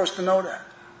important for us to know that,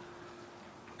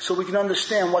 so we can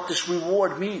understand what this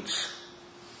reward means.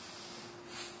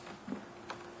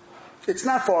 It's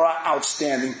not for our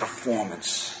outstanding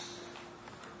performance.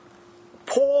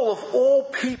 Paul, of all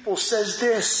people, says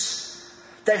this,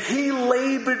 that he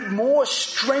labored more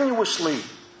strenuously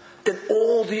than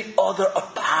all the other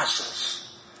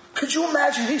apostles. Could you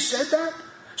imagine he said that?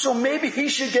 So maybe he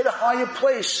should get a higher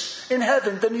place in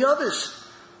heaven than the others.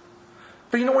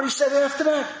 But you know what he said after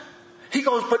that? He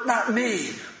goes, but not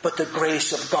me, but the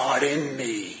grace of God in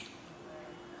me.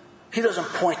 He doesn't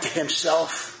point to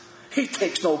himself. He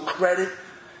takes no credit.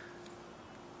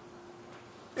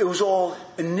 It was all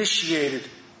initiated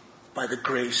by the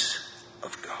grace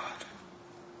of God.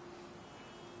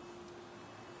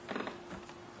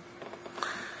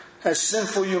 As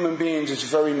sinful human beings, it's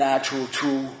very natural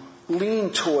to lean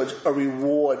towards a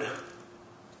reward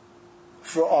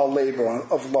for our labor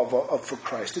of love for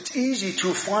Christ. It's easy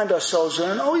to find ourselves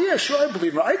in, oh yeah, sure, I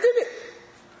believe it. I did it.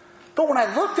 But when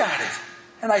I looked at it,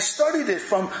 and I studied it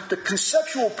from the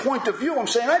conceptual point of view, I'm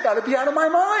saying, I got to be out of my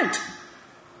mind.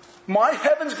 My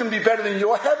heaven's going to be better than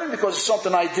your heaven because of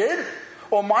something I did?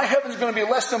 Or my heaven's going to be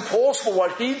less than Paul's for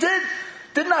what he did?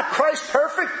 Did not Christ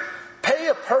pay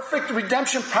a perfect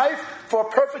redemption price for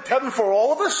a perfect heaven for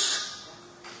all of us?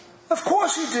 Of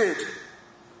course he did.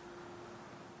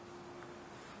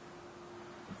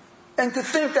 And to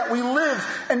think that we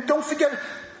live, and don't forget,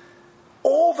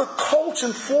 all the cults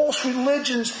and false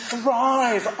religions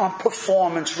thrive on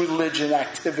performance religion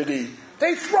activity.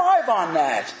 They thrive on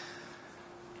that.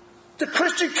 The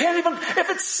Christian can't even, if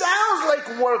it sounds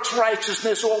like works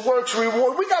righteousness or works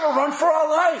reward, we got to run for our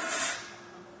life.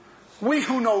 We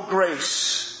who know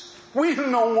grace, we who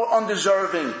know we're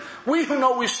undeserving, we who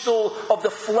know we're still of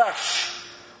the flesh,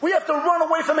 we have to run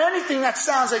away from anything that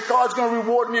sounds like God's going to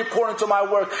reward me according to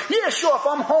my work. Yeah, sure, if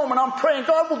I'm home and I'm praying,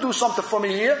 God will do something for me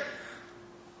here.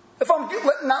 If I'm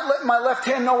not letting my left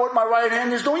hand know what my right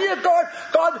hand is doing, yeah,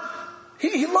 God,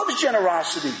 He loves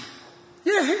generosity.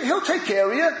 Yeah, He'll take care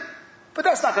of you. But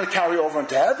that's not going to carry over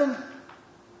into heaven.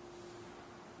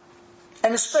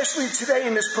 And especially today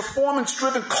in this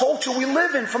performance-driven culture we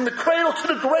live in, from the cradle to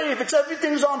the grave,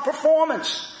 everything's on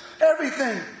performance.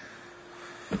 Everything.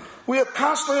 We are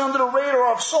constantly under the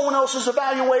radar of someone else's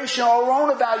evaluation, our own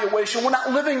evaluation. We're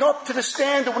not living up to the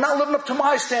standard. We're not living up to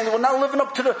my standard. We're not living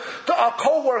up to our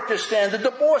co-worker's standard,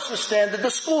 the boss's standard, the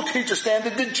school teacher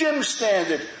standard, the gym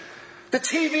standard, the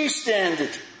TV standard,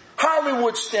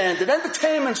 Hollywood standard,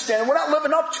 entertainment standard. We're not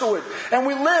living up to it. And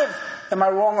we live, am I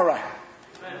wrong or right?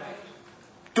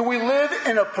 Do we live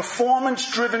in a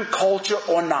performance-driven culture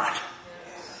or not?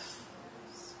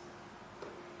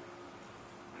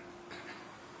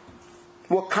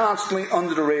 We're constantly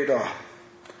under the radar,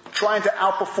 trying to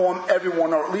outperform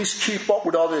everyone or at least keep up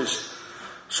with others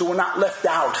so we're not left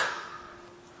out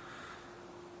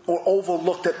or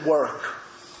overlooked at work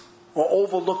or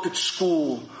overlooked at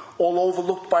school or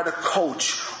overlooked by the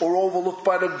coach or overlooked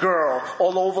by the girl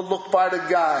or overlooked by the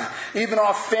guy. Even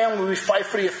our family, we fight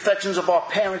for the affections of our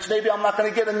parents. Maybe I'm not going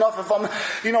to get enough if I'm,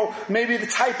 maybe the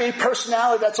type A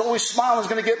personality that's always smiling is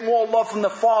going to get more love from the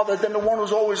father than the one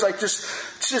who's always like just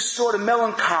sort of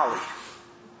melancholy.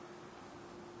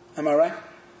 Am I right?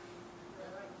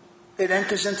 It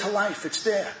enters into life. It's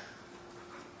there.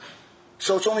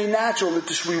 So it's only natural that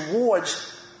this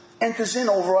rewards enters in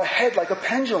over our head like a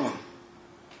pendulum.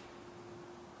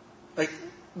 Like,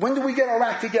 when do we get our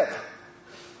act together?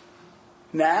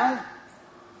 Now?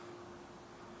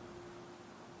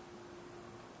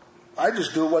 I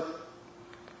just do what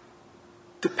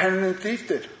the penitent thief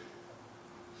did.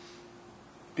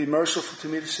 Be merciful to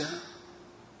me, the sinner.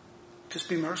 Just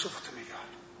be merciful to me, God.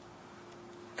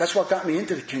 That's what got me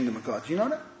into the kingdom of God. You know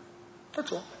that?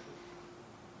 That's all.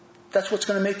 That's what's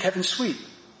going to make heaven sweet.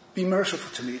 Be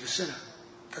merciful to me, the sinner.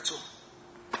 That's all.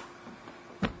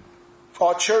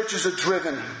 Our churches are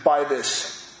driven by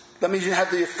this. Let me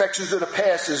have the affections of the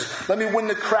pastors. Let me win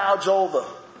the crowds over.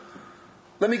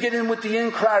 Let me get in with the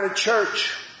in-crowded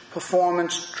church.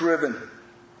 Performance driven.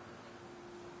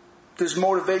 This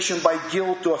motivation by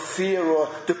guilt or fear or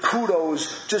the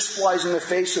kudos just flies in the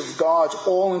face of God's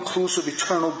all-inclusive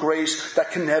eternal grace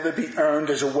that can never be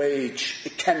earned as a wage.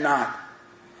 It cannot.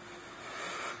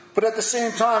 But at the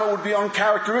same time, it would be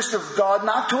uncharacteristic of God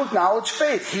not to acknowledge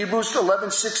faith. Hebrews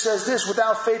 11:6 says this,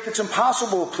 without faith it's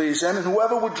impossible to please Him, and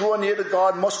whoever would draw near to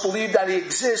God must believe that He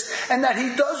exists and that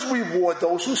He does reward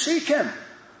those who seek Him.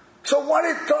 So what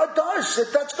God does,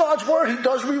 if that's God's word, He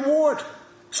does reward.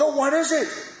 So what is it?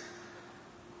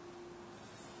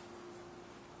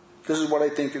 This is what I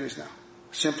think it is now.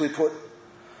 Simply put,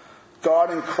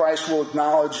 God in Christ will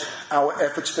acknowledge our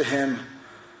efforts for Him,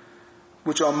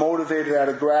 which are motivated out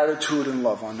of gratitude and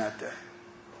love on that day.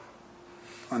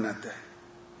 On that day.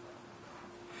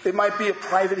 It might be a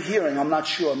private hearing, I'm not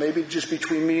sure. Maybe just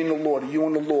between me and the Lord, or you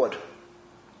and the Lord.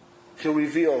 He'll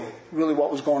reveal really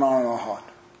what was going on in our heart.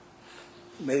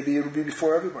 Maybe it'll be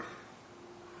before everybody.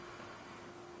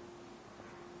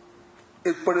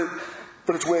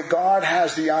 But it's where God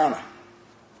has the honor.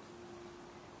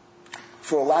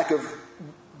 For a lack of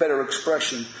better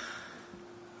expression,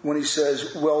 when He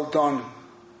says, well done,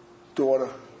 daughter.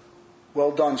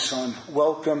 Well done, son.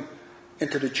 Welcome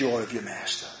into the joy of your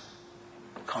master.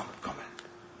 Come in.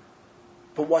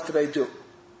 But what did I do?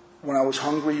 When I was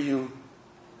hungry, you.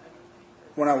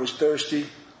 When I was thirsty.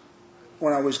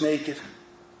 When I was naked.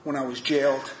 When I was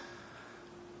jailed.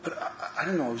 But I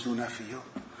didn't know I was doing that for you.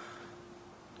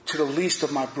 To the least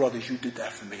of my brothers, you did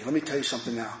that for me. Let me tell you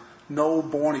something now. No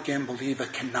born-again believer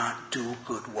cannot do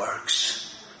good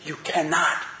works. You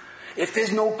cannot. If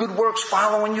there's no good works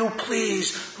following you,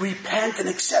 please repent and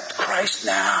accept Christ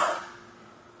now.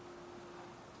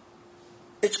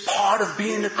 It's part of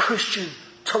being a Christian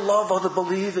to love other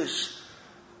believers.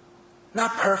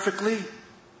 Not perfectly,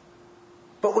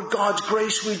 but with God's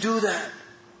grace we do that.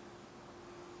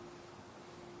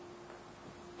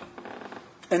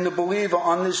 And the believer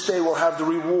on this day will have the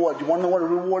reward. You want to know what a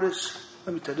reward is?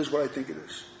 Let me tell you, this is what I think it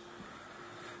is.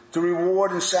 The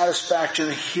reward and satisfaction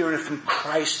of hearing it from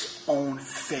Christ's own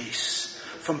face,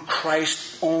 from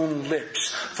Christ's own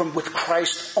lips, with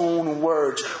Christ's own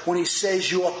words, when He says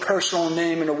your personal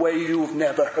name in a way you've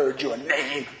never heard your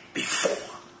name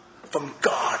before, from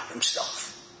God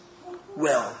Himself.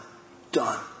 Well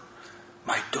done,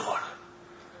 my daughter.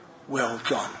 Well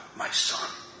done, my son.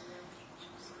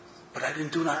 But I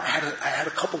didn't do that. I had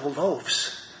a couple of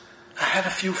loaves. I had a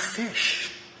few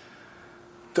fish.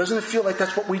 Doesn't it feel like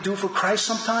that's what we do for Christ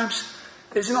sometimes?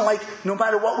 Isn't it like no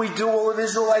matter what we do, all it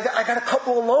is like, I got a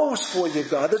couple of loaves for you,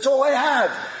 God. That's all I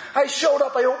have. I showed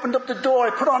up. I opened up the door.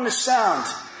 I put on the sound.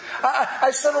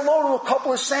 I said hello to a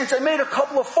couple of saints. I made a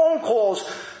couple of phone calls.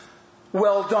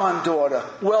 Well done, daughter.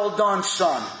 Well done,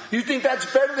 son. You think that's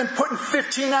better than putting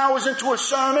 15 hours into a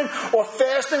sermon or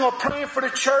fasting or praying for the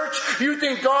church? You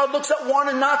think God looks at one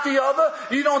and not the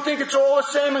other? You don't think it's all the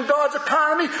same in God's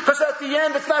economy? Because at the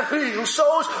end, it's not he who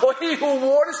sows or he who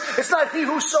waters. It's not he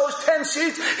who sows 10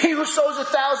 seeds, he who sows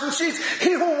 1,000 seeds,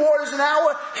 he who waters an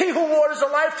hour, he who waters a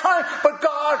lifetime, but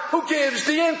God who gives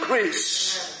the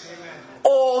increase.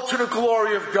 All to the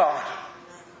glory of God.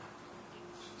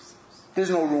 There's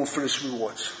no room for this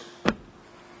rewards.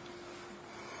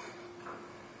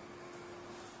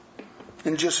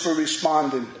 And just for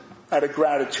responding out of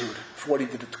gratitude for what He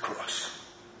did at the cross.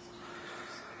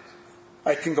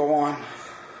 I can go on.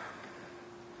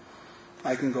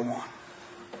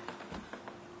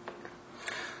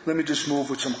 Let me just move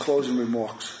with some closing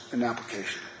remarks and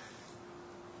application.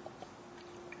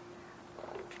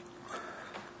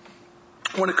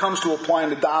 When it comes to applying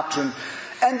the doctrine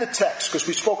and the text, because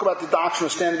we spoke about the doctrine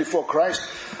of standing before Christ,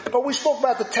 but we spoke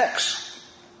about the text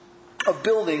of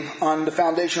building on the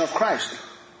foundation of Christ.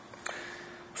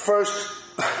 First,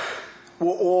 we're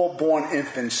all born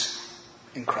infants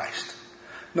in Christ.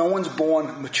 No one's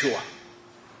born mature.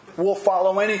 We'll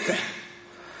follow anything.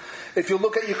 If you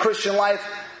look at your Christian life,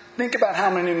 think about how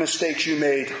many mistakes you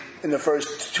made in the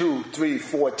first 2, 3,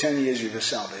 4, 10 years of your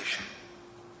salvation.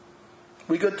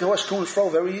 We get tossed to and fro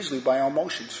very easily by our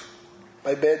emotions,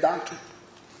 by bad doctrine.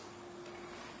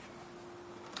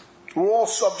 We're all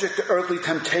subject to earthly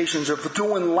temptations of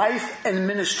doing life and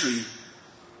ministry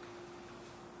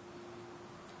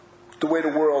the way the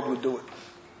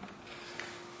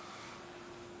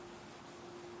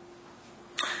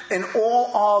in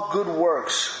all our good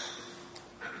works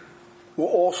will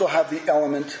also have the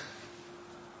element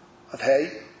of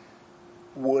hay,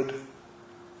 wood,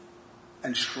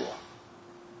 and straw.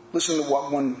 Listen to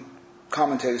what one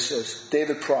commentator says,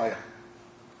 David Pryor.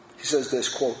 He says this,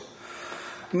 quote,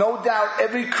 "No doubt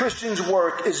every Christian's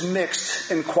work is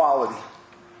mixed in quality.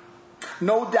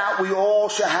 No doubt we all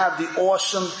shall have the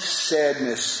awesome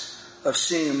sadness of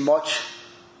seeing much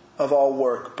of our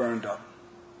work burned up."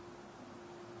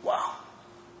 Wow.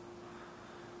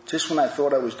 Just when I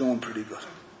thought I was doing pretty good.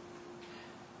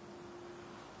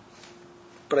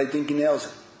 But I think he nails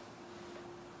it.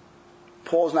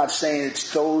 Paul's not saying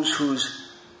it's those whose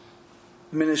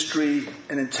ministry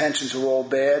and intentions are all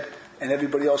bad and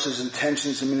everybody else's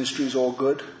intentions and ministry is all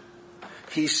good.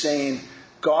 He's saying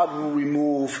God will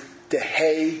remove the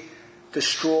hay, the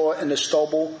straw, and the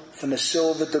stubble from the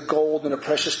silver, the gold, and the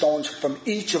precious stones from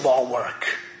each of our work.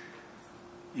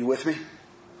 You with me?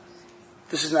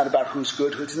 This is not about who's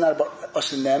good. It's not about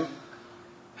us and them.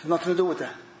 It has nothing to do with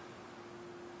that.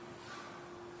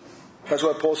 That's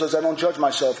why Paul says, I don't judge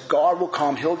myself. God will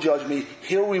come. He'll judge me.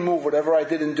 He'll remove whatever I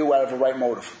didn't do out of the right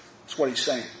motive. That's what he's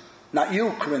saying. Not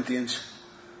you, Corinthians.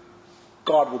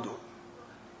 God will do it.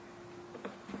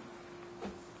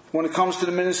 When it comes to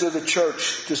the ministry of the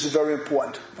church, this is very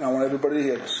important. And I want everybody to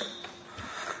hear this.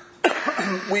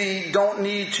 We don't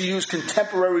need to use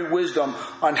contemporary wisdom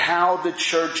on how the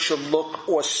church should look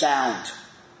or sound,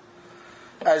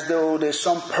 as though there's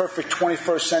some perfect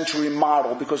 21st century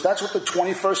model, because that's what the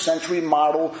 21st century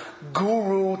model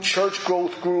church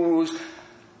growth gurus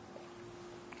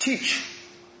teach.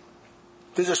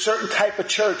 There's a certain type of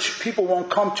church people won't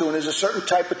come to, and there's a certain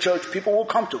type of church people will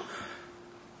come to.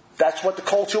 That's what the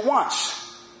culture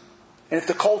wants. And if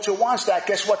the culture wants that,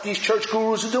 guess what these church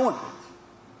gurus are doing?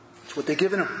 It's what they're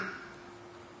giving them.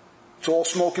 It's all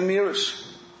smoke and mirrors.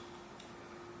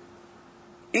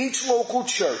 Each local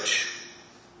church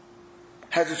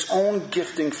has its own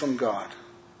gifting from God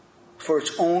for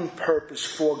its own purpose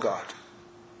for God.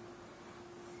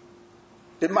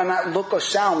 It might not look or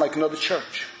sound like another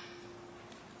church.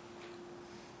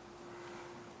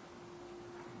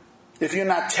 If you're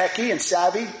not techie and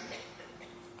savvy,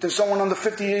 then someone under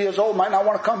 50 years old might not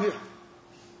want to come here,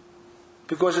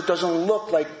 because it doesn't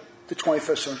look like the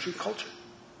 21st century culture.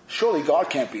 Surely God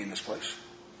can't be in this place.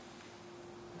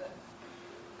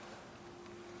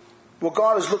 What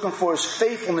God is looking for is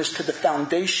faithfulness to the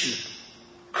foundation.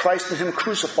 Christ and Him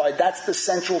crucified. That's the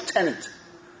central tenet.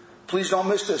 Please don't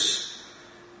miss this.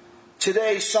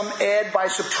 Today, some add by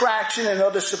subtraction and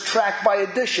others subtract by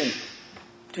addition.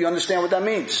 Do you understand what that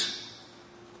means?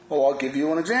 Well, I'll give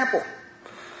you an example.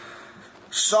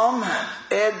 Some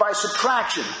add by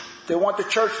subtraction. They want the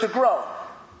church to grow.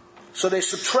 So they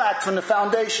subtract from the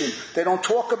foundation. They don't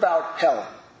talk about hell.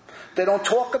 They don't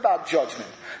talk about judgment.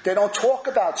 They don't talk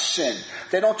about sin.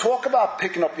 They don't talk about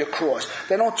picking up your cross.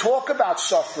 They don't talk about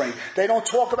suffering. They don't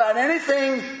talk about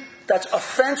anything that's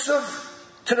offensive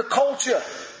to the culture.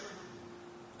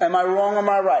 Am I wrong or am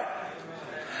I right?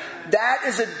 That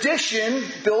is addition.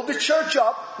 Build the church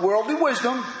up. Worldly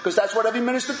wisdom. Because that's what every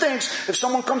minister thinks. If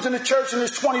someone comes in the church and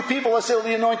there's 20 people, let's say, well,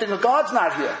 the anointing of God's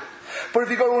not here. But if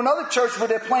you go to another church where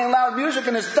they're playing loud music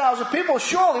and there's 1,000 people,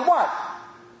 surely what?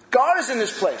 God is in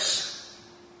this place.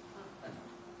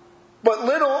 But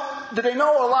little do they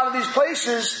know, a lot of these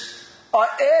places are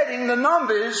adding the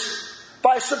numbers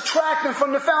by subtracting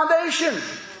from the foundation.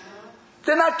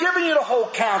 They're not giving you the whole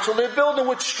counsel. They're building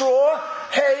with straw,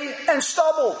 hay, and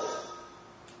stubble.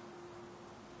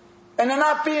 And they're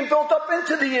not being built up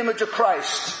into the image of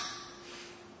Christ.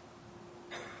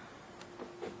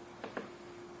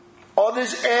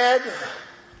 Others add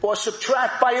or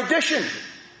subtract by addition.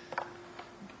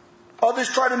 Others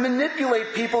try to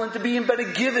manipulate people into being better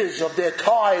givers of their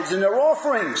tithes and their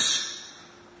offerings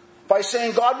by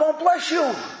saying God won't bless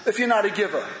you if you're not a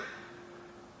giver.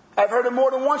 I've heard it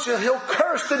more than once. He'll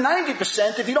curse the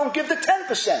 90% if you don't give the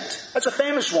 10%. That's a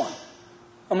famous one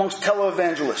amongst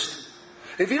televangelists.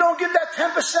 If you don't give that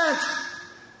 10%,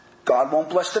 God won't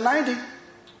bless the 90%.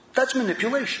 That's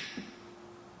manipulation.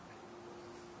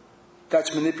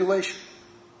 That's manipulation.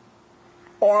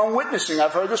 Or on witnessing.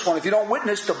 I've heard this one. If you don't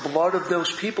witness, the blood of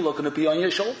those people are going to be on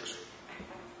your shoulders.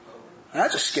 And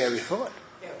that's a scary thought.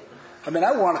 I mean,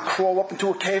 I want to crawl up into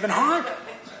a cave and hide.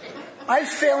 I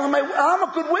fail I'm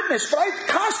a good witness, but I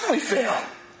constantly fail.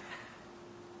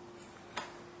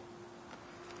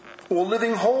 Or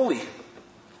living holy.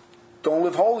 Don't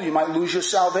live holy. You might lose your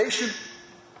salvation.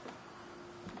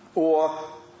 Or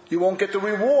you won't get the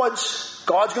rewards.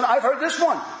 I've heard this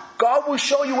one. God will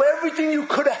show you everything you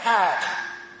could have had.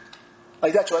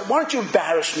 Like, that's right. Why don't you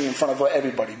embarrass me in front of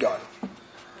everybody, God?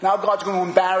 Now God's going to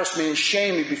embarrass me and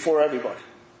shame me before everybody.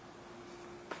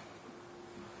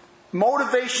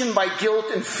 Motivation by guilt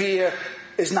and fear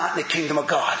is not in the kingdom of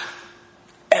God.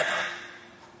 Ever.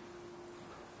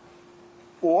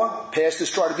 Or pastors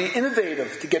try to be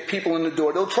innovative to get people in the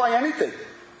door. They'll try anything.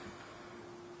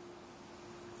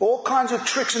 All kinds of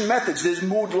tricks and methods. There's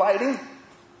mood lighting.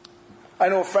 I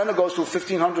know a friend that goes to a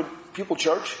 1,500 people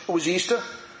church. It was Easter.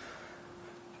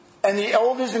 And the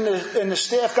elders and the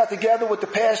staff got together with the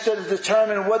pastor to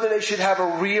determine whether they should have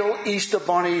a real Easter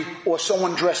bunny or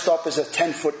someone dressed up as a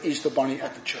 10-foot Easter bunny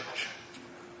at the church.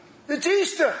 It's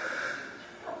Easter.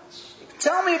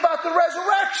 Tell me about the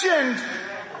resurrection.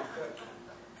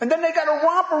 And then they got a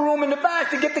romper room in the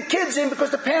back to get the kids in because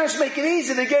the parents make it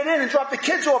easy to get in and drop the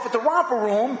kids off at the romper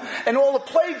room and all the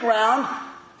playground.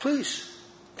 Please.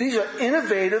 These are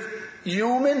innovative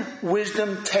human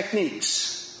wisdom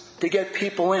techniques to get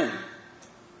people in.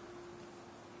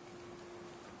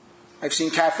 I've seen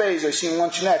cafes, I've seen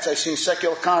luncheonettes, I've seen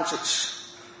secular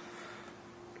concerts.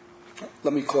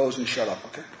 Let me close and shut up,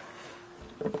 okay?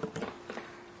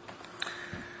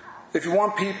 If you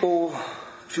want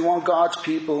God's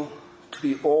people to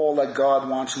be all that God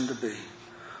wants them to be,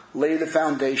 lay the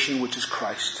foundation, which is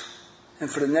Christ. And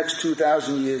for the next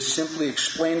 2,000 years, simply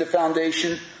explain the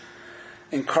foundation,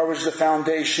 encourage the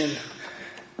foundation,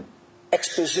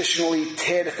 expositionally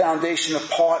tear the foundation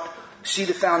apart. See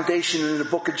the foundation in the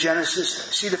book of Genesis.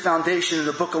 See the foundation in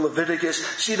the book of Leviticus.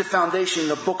 See the foundation in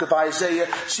the book of Isaiah.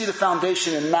 See the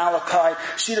foundation in Malachi.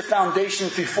 See the foundation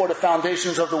before the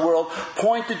foundations of the world.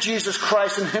 Point to Jesus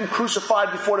Christ and Him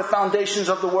crucified before the foundations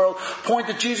of the world. Point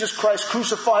to Jesus Christ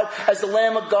crucified as the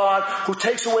Lamb of God who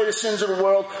takes away the sins of the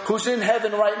world, who's in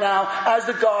heaven right now as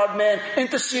the God-man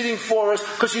interceding for us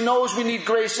because He knows we need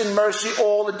grace and mercy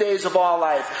all the days of our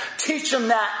life. Teach them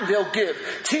that and they'll give.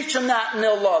 Teach them that and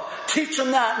they'll love. Teach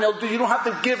them that and they'll do. You don't have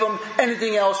to give them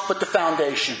anything else but the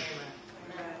foundation.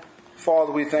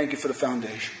 Father, we thank You for the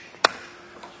foundation.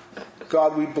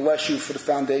 God, we bless You for the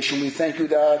foundation. We thank You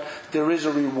that there is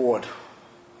a reward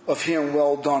of hearing,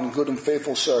 well done, good and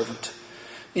faithful servant.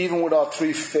 Even with our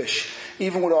 3 fish,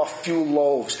 even with our few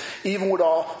loaves, even with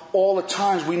all the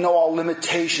times we know our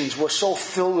limitations, we're so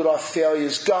filled with our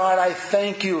failures. God, I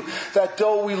thank You that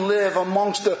though we live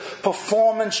amongst a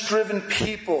performance-driven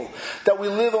people, that we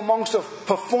live amongst a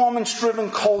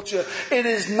performance-driven culture, it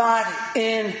is not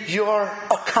in Your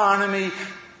economy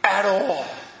at all.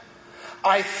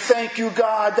 I thank You,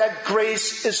 God, that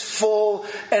grace is full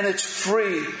and it's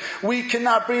free. We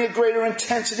cannot bring a greater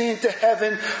intensity into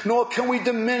heaven, nor can we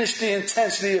diminish the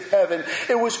intensity of heaven.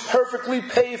 It was perfectly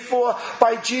paid for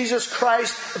by Jesus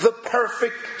Christ, the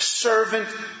perfect servant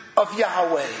of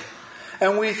Yahweh.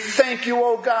 And we thank You,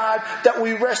 oh God, that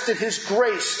we rest in His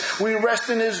grace. We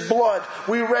rest in His blood.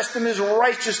 We rest in His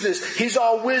righteousness. He's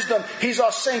our wisdom. He's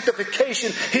our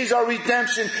sanctification. He's our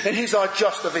redemption. And He's our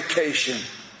justification.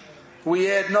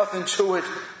 We add nothing to it,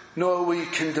 nor we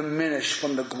can diminish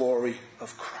from the glory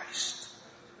of Christ.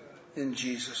 In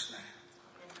Jesus' name.